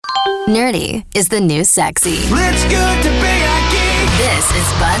Nerdy is the new sexy. It's good to be a geek. This is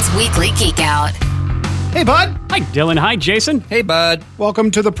Bud's Weekly Geek Out. Hey, Bud. Hi, Dylan. Hi, Jason. Hey, Bud.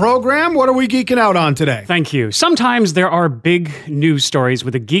 Welcome to the program. What are we geeking out on today? Thank you. Sometimes there are big news stories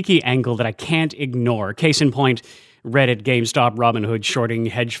with a geeky angle that I can't ignore. Case in point, Reddit, GameStop, Robinhood, shorting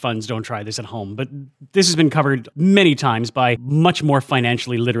hedge funds. Don't try this at home. But this has been covered many times by much more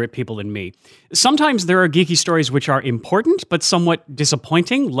financially literate people than me. Sometimes there are geeky stories which are important, but somewhat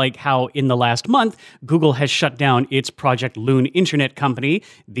disappointing, like how in the last month, Google has shut down its Project Loon internet company,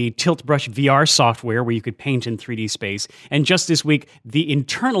 the Tilt Brush VR software where you could paint in 3D space. And just this week, the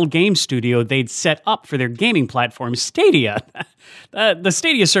internal game studio they'd set up for their gaming platform, Stadia. The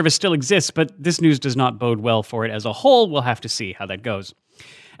Stadia service still exists, but this news does not bode well for it as a whole. We'll have to see how that goes.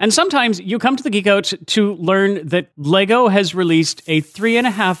 And sometimes you come to the Geek Out to learn that LEGO has released a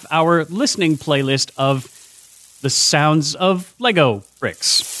 3.5-hour listening playlist of the sounds of LEGO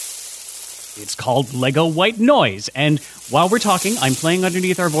bricks. It's called LEGO White Noise, and while we're talking, I'm playing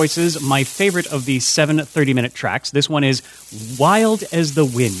underneath our voices my favorite of the 7 30-minute tracks. This one is Wild as the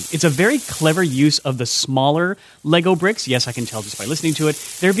Wind. It's a very clever use of the smaller LEGO bricks. Yes, I can tell just by listening to it.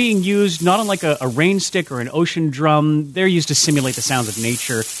 They're being used not unlike a rain stick or an ocean drum. They're used to simulate the sounds of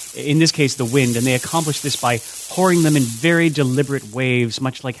nature, in this case the wind, and they accomplish this by pouring them in very deliberate waves,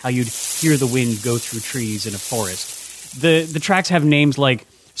 much like how you'd hear the wind go through trees in a forest. The tracks have names like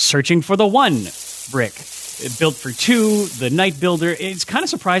Searching for the One brick, Built for Two, The Night Builder. It's kind of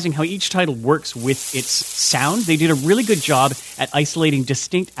surprising how each title works with its sound. They did a really good job at isolating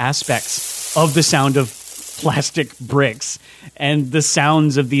distinct aspects of the sound of plastic bricks and the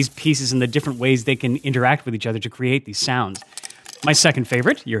sounds of these pieces and the different ways they can interact with each other to create these sounds. My second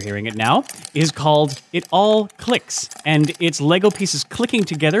favorite, you're hearing it now, is called It All Clicks, and it's Lego pieces clicking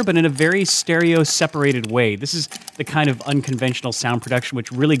together, but in a very stereo-separated way. This is the kind of unconventional sound production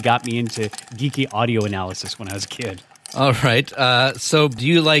which really got me into geeky audio analysis when I was a kid. All right. So do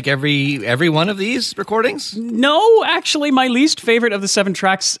you like every one of these recordings? No, actually, my least favorite of the 7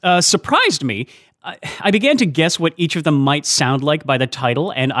 tracks surprised me. I began to guess what each of them might sound like by the title,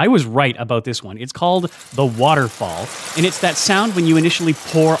 and I was right about this one. It's called The Waterfall, and it's that sound when you initially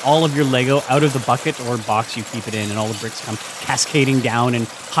pour all of your Lego out of the bucket or box you keep it in, and all the bricks come cascading down and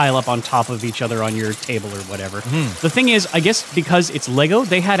pile up on top of each other on your table or whatever. The thing is, I guess because it's Lego,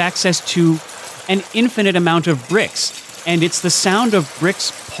 they had access to an infinite amount of bricks, and it's the sound of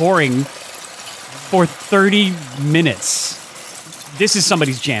bricks pouring for 30 minutes. This is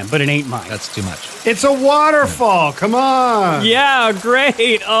somebody's jam, but it ain't mine. That's too much. It's a waterfall. Come on. Yeah,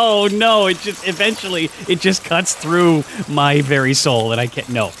 great. Oh, no. It just eventually cuts through my very soul, and I can't.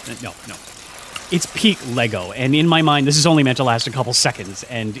 No. It's peak Lego, and in my mind, this is only meant to last a couple seconds,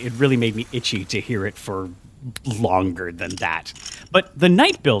 and it really made me itchy to hear it for longer than that. But The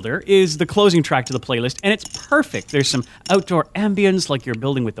Night Builder is the closing track to the playlist, and it's perfect. There's some outdoor ambience, like you're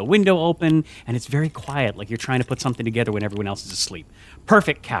building with the window open, and it's very quiet, like you're trying to put something together when everyone else is asleep.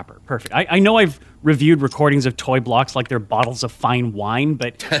 Perfect capper, perfect. I know I've reviewed recordings of toy blocks like they're bottles of fine wine,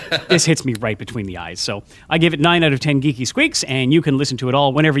 but this hits me right between the eyes. So I give it 9 out of 10 geeky squeaks, and you can listen to it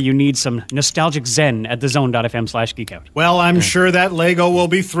all whenever you need some nostalgic zen at thezone.fm/geekout. Well, I'm sure that LEGO will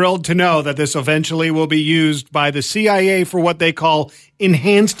be thrilled to know that this eventually will be used by the CIA for what they call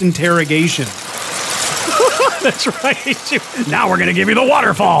enhanced interrogation. That's right. Now we're going to give you the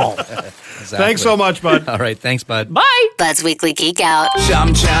waterfall. Exactly. Thanks so much, Bud. All right. Thanks, Bud. Bye. Bud's Weekly Geek Out.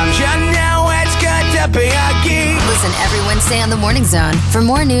 Sometimes you know it's good to be a geek. Listen every Wednesday on The Morning Zone for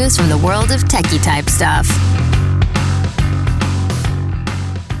more news from the world of techie type stuff.